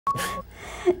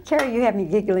Cary, you have me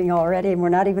giggling already, and we're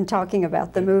not even talking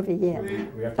about the movie yet.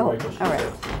 We have to wait till she all right.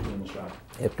 gets in the shot.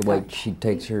 You have to wait. She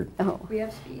takes her. Oh. We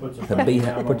have speed.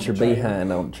 Puts your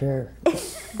behind on the chair.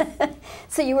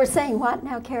 So you were saying what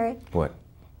now, Cary? What?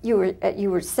 You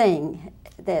were saying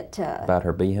that. About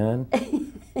her behind?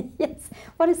 Yes.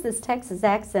 What is this Texas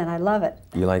accent? I love it.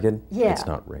 You like it? Yeah. It's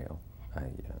not real.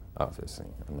 Obviously,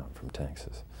 I'm not from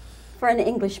Texas. For an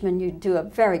Englishman, you do a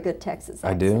very good Texas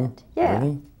accent. I do? Yeah.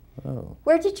 Really? Oh.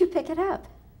 Where did you pick it up?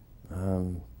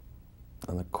 On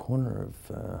the corner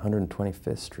of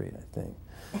 125th Street, I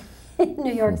think.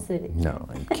 New York City. No,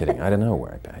 I'm kidding. I don't know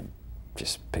where. I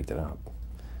just picked it up.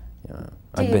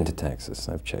 I've been to Texas.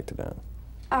 I've checked it out.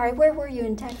 All right. Where were you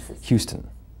in Texas? Houston.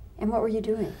 And what were you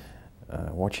doing?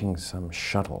 Watching some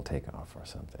shuttle take off or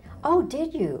something. Oh,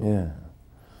 did you? Yeah.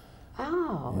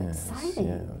 Oh, Yeah, exciting.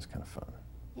 it was kind of fun.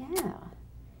 Yeah.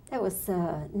 That was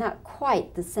not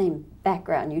quite the same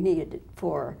background you needed it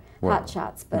for Hot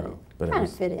Shots, but no, it kind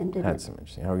of fit in, didn't had it? some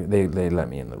interesting. They let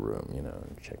me in the room,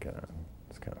 and check it out.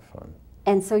 It's kind of fun.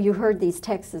 And so you heard these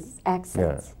Texas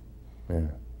accents. Yeah.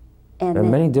 And there are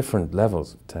many different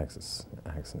levels of Texas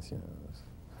accents,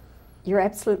 You're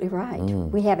absolutely right.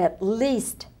 We have at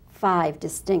least 5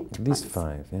 distinct At least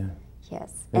ones. 5, yeah.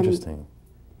 Yes. Interesting.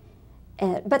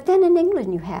 But then in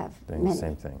England you have many.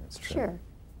 Same thing, it's true. Sure,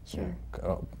 sure.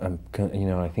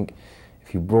 Yeah. I think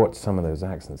if you brought some of those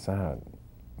accents out,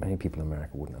 many people in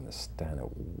America wouldn't understand a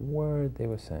word they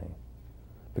were saying.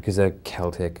 Because they're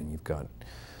Celtic, and you've got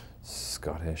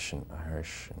Scottish and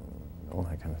Irish and all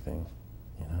that kind of thing,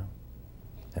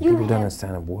 And people don't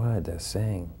understand a word they're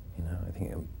saying, I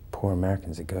think poor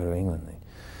Americans that go to England, they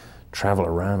travel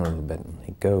around a little bit, and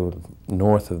they go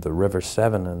north of the River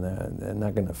Severn, and they're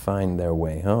not going to find their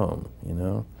way home,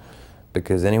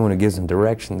 Because anyone who gives them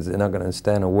directions, they're not going to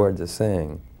understand a word they're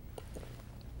saying.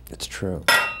 It's true.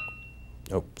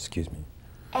 Oh, excuse me.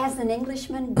 As an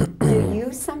Englishman, do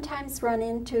you sometimes run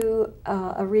into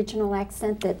a regional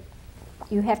accent that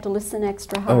you have to listen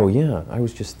extra hard? Oh yeah, I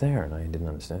was just there and I didn't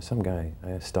understand. Some guy,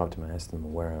 I stopped him, I asked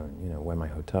him where my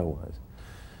hotel was.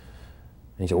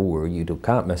 And he said, "Oh, you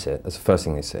can't miss it." That's the first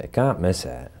thing they say. Can't miss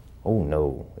it. Oh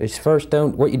no, it's first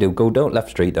down. What you do? Go down left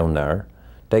street down there.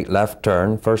 Take left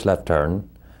turn, first left turn.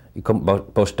 You come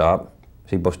bus stop.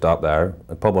 See bus stop there.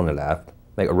 A pub on the left.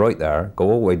 Make a right there.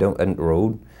 Go all the way down end the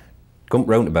road. Come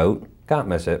roundabout. Can't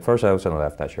miss it. First house on the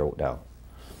left. That's your hotel.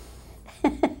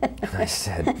 And I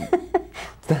said,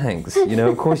 "Thanks."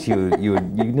 Of course you're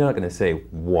not going to say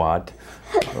what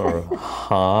or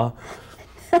huh.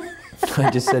 I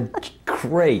just said,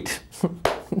 "Great."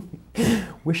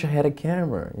 Wish I had a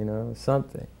camera,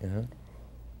 something,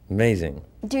 Amazing.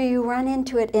 Do you run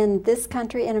into it in this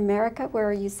country, in America,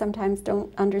 where you sometimes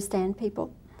don't understand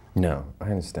people? No, I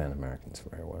understand Americans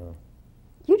very well.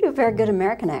 You do a very good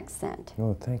American accent.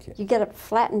 Oh, thank you. You get it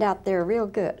flattened out there real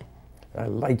good. I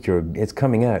like it's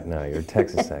coming out now, your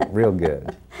Texas accent, real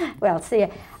good. Well, see,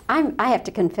 I have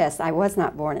to confess, I was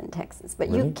not born in Texas, but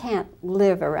Really? you can't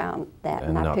live around that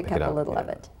and not pick up a little yeah, of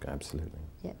it. Absolutely.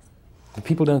 Yes. The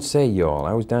people don't say y'all.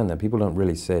 I was down there. People don't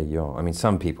really say y'all. I mean,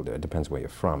 some people do. It depends where you're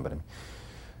from, but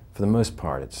for the most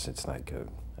part, it's like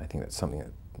I think that's something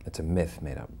it's a myth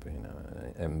made up,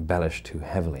 embellished too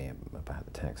heavily about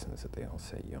the Texans that they all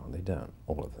say y'all. They don't.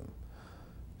 All of them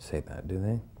say that, do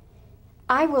they?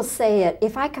 I will say it,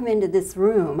 if I come into this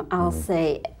room, I'll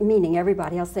say, meaning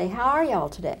everybody, I'll say, "How are y'all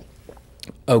today?"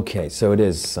 Okay, so it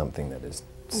is something that is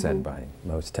said by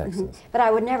most Texans. But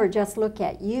I would never just look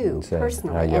at you Say,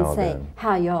 personally "How and y'all say, doing?"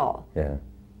 "How y'all?" Yeah,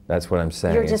 that's what I'm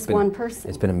saying. You're just one person.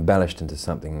 It's been embellished into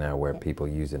something now where people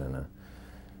use it in a,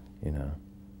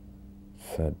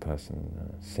 third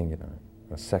person singular,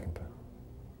 or second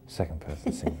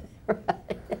person singular.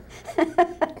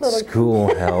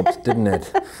 School helped, didn't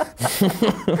it?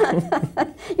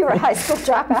 You were a high school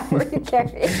dropout, were you,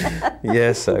 Cary?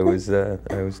 Yes, I was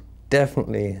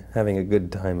definitely having a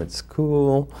good time at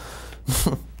school.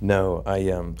 No,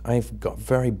 I've got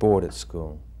very bored at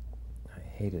school. I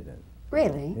hated it.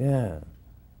 Really? Yeah.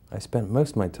 I spent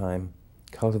most of my time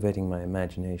cultivating my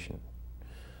imagination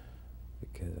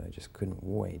because I just couldn't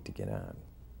wait to get out.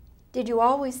 Did you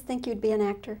always think you'd be an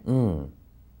actor?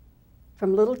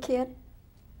 From little kid?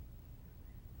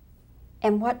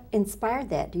 And what inspired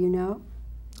that, do you know?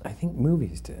 I think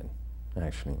movies did,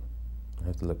 actually. I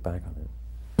have to look back on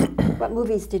it. What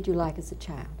movies did you like as a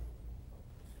child?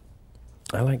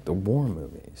 I like the war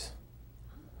movies.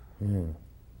 World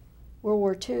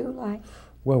War II, like?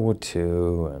 World War II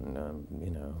and,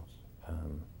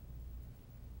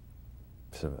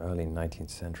 sort of early 19th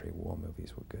century war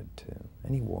movies were good too.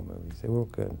 Any war movies, they were all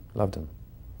good. Loved them.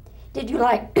 Did you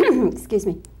like, excuse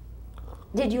me,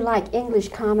 Did you like English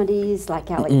comedies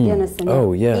like Alec Guinness and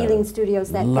Oh, yeah. Ealing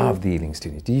Studios? That Love kind the Ealing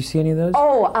Studios. Do you see any of those?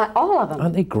 Oh, all of them.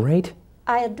 Aren't they great?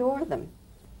 I adore them.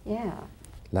 Yeah.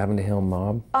 Lavender Hill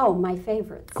Mob. Oh, my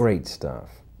favorites. Great stuff.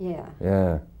 Yeah.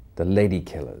 Yeah. The Lady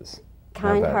Killers.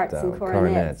 Kind Hearts and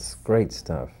Coronets. Great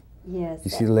stuff. Yes.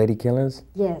 You see the Lady Killers?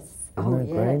 Yes. Isn't that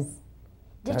yes. great?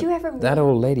 Did you ever meet? That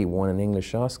old lady won an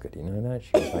English Oscar. Do you know that? She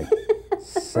was like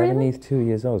 72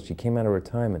 years old. She came out of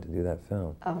retirement to do that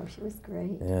film. Oh, she was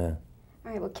great. Yeah.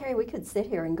 All right, well, Cary, we could sit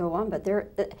here and go on, but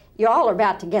you all are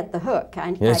about to get the hook.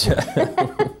 Yes.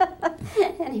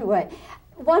 Anyway,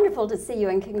 wonderful to see you,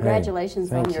 and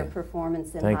congratulations on your you.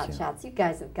 performance in Thank Hot you. Shots. You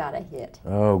guys have got a hit.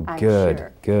 Oh, I'm good,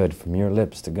 sure. good. From your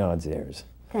lips to God's ears.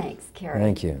 Thanks, Cary.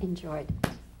 Thank you. Enjoyed.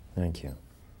 Thank you.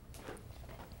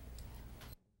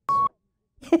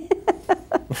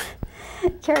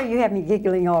 Cary, you have me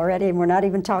giggling already, and we're not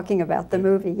even talking about the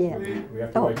movie yet. We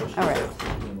have to wait till she all right. gets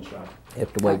in the shot. You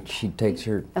have to wait. She takes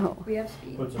her, Oh.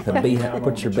 Puts her behind,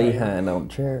 puts your behind on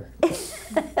the chair.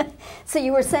 So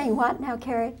you were saying what now,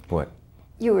 Cary? What?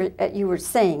 You were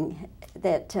saying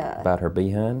that. About her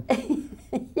behind?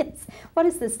 Yes. What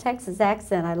is this Texas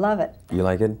accent? I love it. You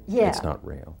like it? Yeah. It's not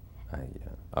real.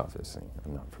 Obviously,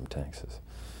 I'm not from Texas.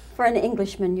 For an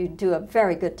Englishman, you do a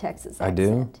very good Texas accent. I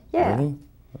do? Yeah. Really?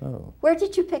 Oh. Where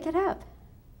did you pick it up?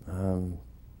 On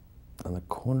the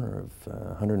corner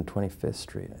of 125th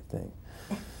Street, I think.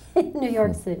 In New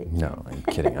York City. No, I'm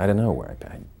kidding. I don't know where.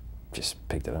 I just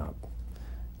picked it up.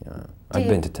 I've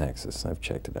been to Texas. I've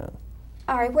checked it out.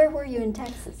 All right, where were you in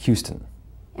Texas? Houston.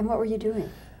 And what were you doing?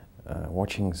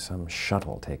 Watching some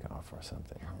shuttle take off or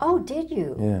something. Oh, did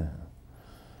you? Yeah.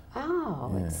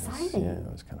 Oh, Yeah, exciting. yeah,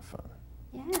 it was kind of fun.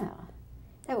 Yeah.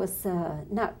 That was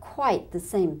not quite the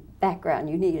same background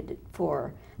you needed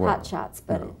for Hot Shots,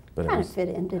 but no, it kind of fit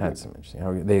in, didn't had it? some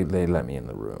interesting. They let me in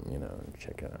the room, and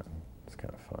check it out. It's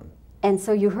kind of fun. And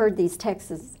so you heard these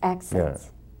Texas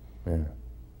accents. Yeah. And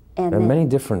There are then- many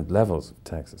different levels of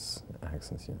Texas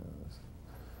accents,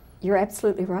 You're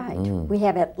absolutely right. Mm. We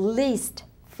have at least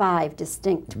 5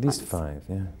 distinct At least ones.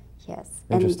 5, yeah. Yes.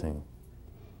 Interesting.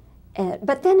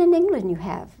 But then in England you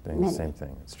have Doing many. the same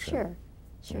thing, it's true. Sure,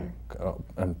 sure.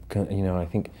 Yeah. I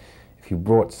think if you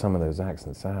brought some of those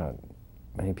accents out,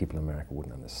 many people in America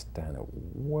wouldn't understand a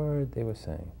word they were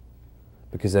saying.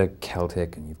 Because they're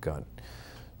Celtic, and you've got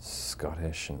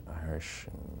Scottish and Irish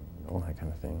and all that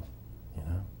kind of thing,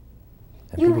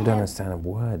 And You people don't have- understand a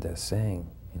word they're saying,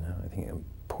 I think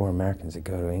poor Americans that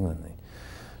go to England, they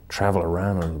travel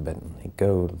around a little bit, and they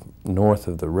go north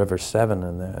of the River Severn,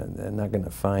 and they're not going to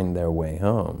find their way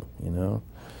home,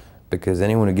 Because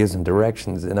anyone who gives them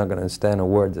directions, they're not going to understand a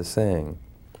word they're saying.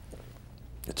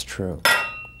 It's true.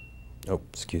 Oh,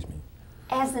 excuse me.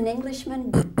 As an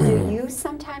Englishman, do you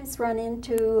sometimes run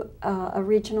into a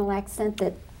regional accent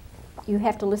that you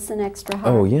have to listen extra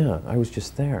hard? Oh yeah, I was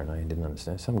just there and I didn't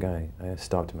understand. Some guy, I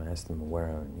stopped him and asked him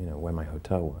where my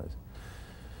hotel was.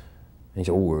 And he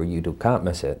said, "Oh, you can't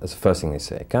miss it." That's the first thing they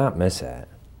say. Can't miss it.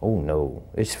 Oh no,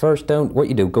 it's first down. What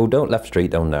you do? Go down left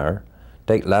street down there.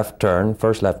 Take left turn,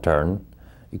 first left turn.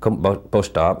 You come bus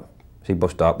stop. See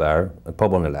bus stop there. A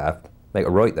pub on the left. Make a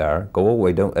right there. Go all the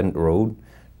way down into the road.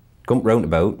 Come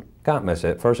roundabout. Can't miss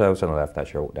it. First house on the left.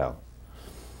 That's your hotel.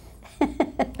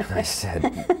 And I said,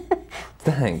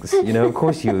 thanks. Of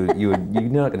course you're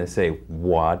not going to say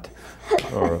what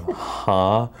or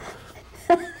huh.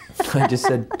 I just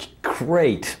said,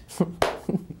 great.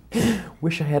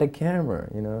 Wish I had a camera,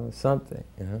 something,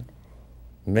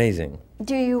 Amazing.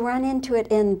 Do you run into it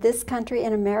in this country,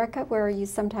 in America, where you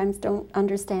sometimes don't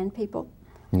understand people?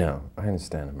 No, I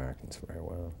understand Americans very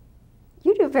well.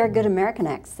 You do a very good American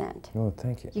accent. Oh,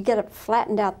 thank you. You get it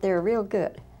flattened out there real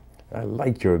good. I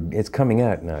like it's coming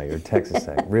out now, your Texas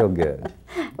accent, real good.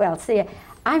 Well, see,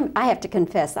 I have to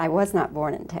confess, I was not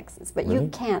born in Texas, but Really? you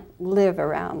can't live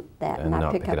around that and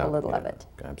not pick up a little of it.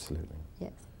 Absolutely.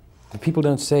 Yes. People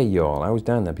don't say y'all. I was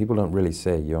down there. People don't really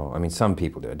say y'all. I mean, some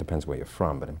people do. It depends where you're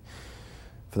from, but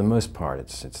for the most part,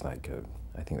 it's like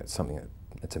I think that's something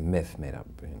it's a myth made up,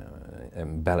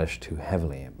 embellished too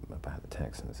heavily about the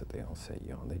Texans that they all say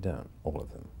y'all. They don't. All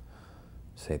of them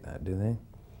say that, do they?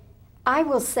 I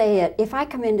will say it, if I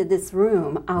come into this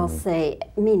room, I'll say,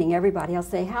 meaning everybody, I'll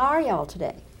say, how are y'all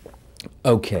today?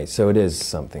 Okay, so it is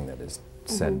something that is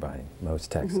said by most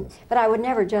Texans. But I would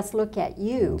never just look at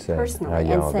you And say, personally "How and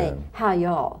y'all say, doing?" how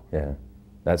y'all? Yeah,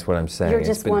 that's what I'm saying. You're It's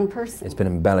just been- one person. It's been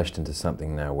embellished into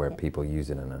something now where people use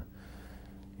it in a,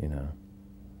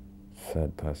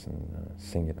 third person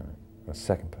singular, or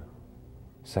second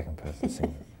person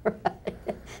singular.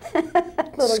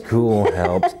 little. School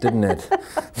helped, didn't it?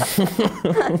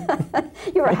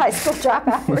 You were a high school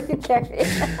dropout, were you, Cary?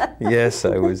 Yes,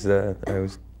 I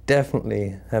was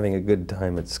definitely having a good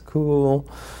time at school.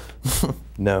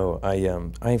 No,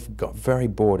 I got very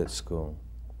bored at school.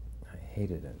 I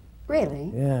hated it.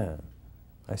 Really? Yeah.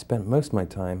 I spent most of my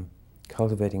time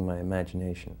cultivating my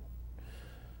imagination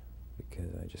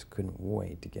because I just couldn't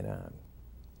wait to get out.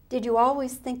 Did you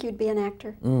always think you'd be an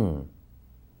actor?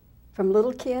 From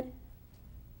little kid?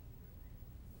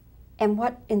 And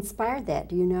what inspired that,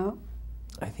 do you know?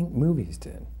 I think movies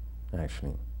did,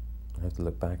 actually. I have to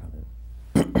look back on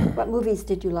it. What movies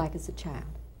did you like as a child?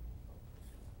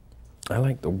 I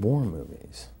like the war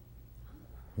movies.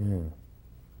 Yeah.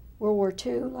 World War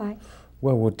II, like?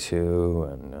 World War II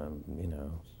and, you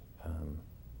know,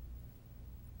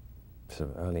 sort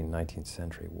of early 19th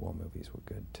century war movies were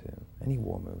good too. Any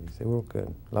war movies, they were all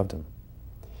good. Loved them.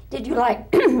 Did you like,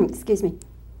 excuse me,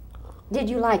 did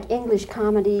you like English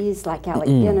comedies like Alec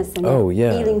Guinness and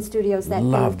Ealing Studios? That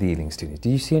Love the Ealing Studios. Did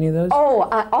you see any of those? Oh,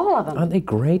 all of them. Aren't they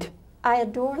great? I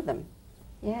adore them.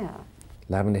 Yeah.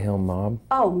 Lavender Hill Mob.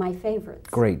 Oh, my favorites.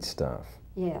 Great stuff.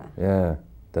 Yeah. Yeah.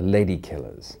 The Lady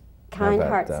Killers. Kind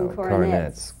Hearts and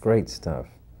Coronets. Great stuff.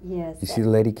 Yes. You see the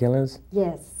Lady Killers?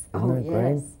 Yes. Isn't that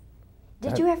great? Yes.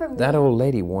 Did you ever meet? That old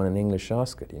lady won an English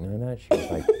Oscar. Do you know that? She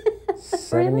was like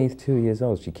 72 years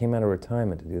old. She came out of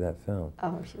retirement to do that film.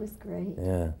 Oh, she was great.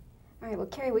 Yeah. All right, well,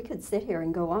 Cary, we could sit here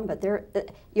and go on, but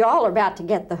you all are about to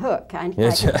get the hook.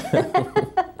 Yes.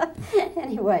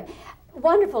 Anyway,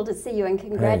 wonderful to see you, and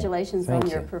congratulations on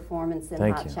your you. performance in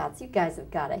Thank Hot you. Shots. You guys have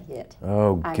got a hit.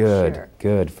 Oh, I'm good, sure.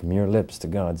 good. From your lips to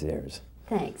God's ears.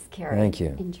 Thanks, Cary. Thank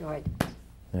you. Enjoyed.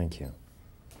 Thank you.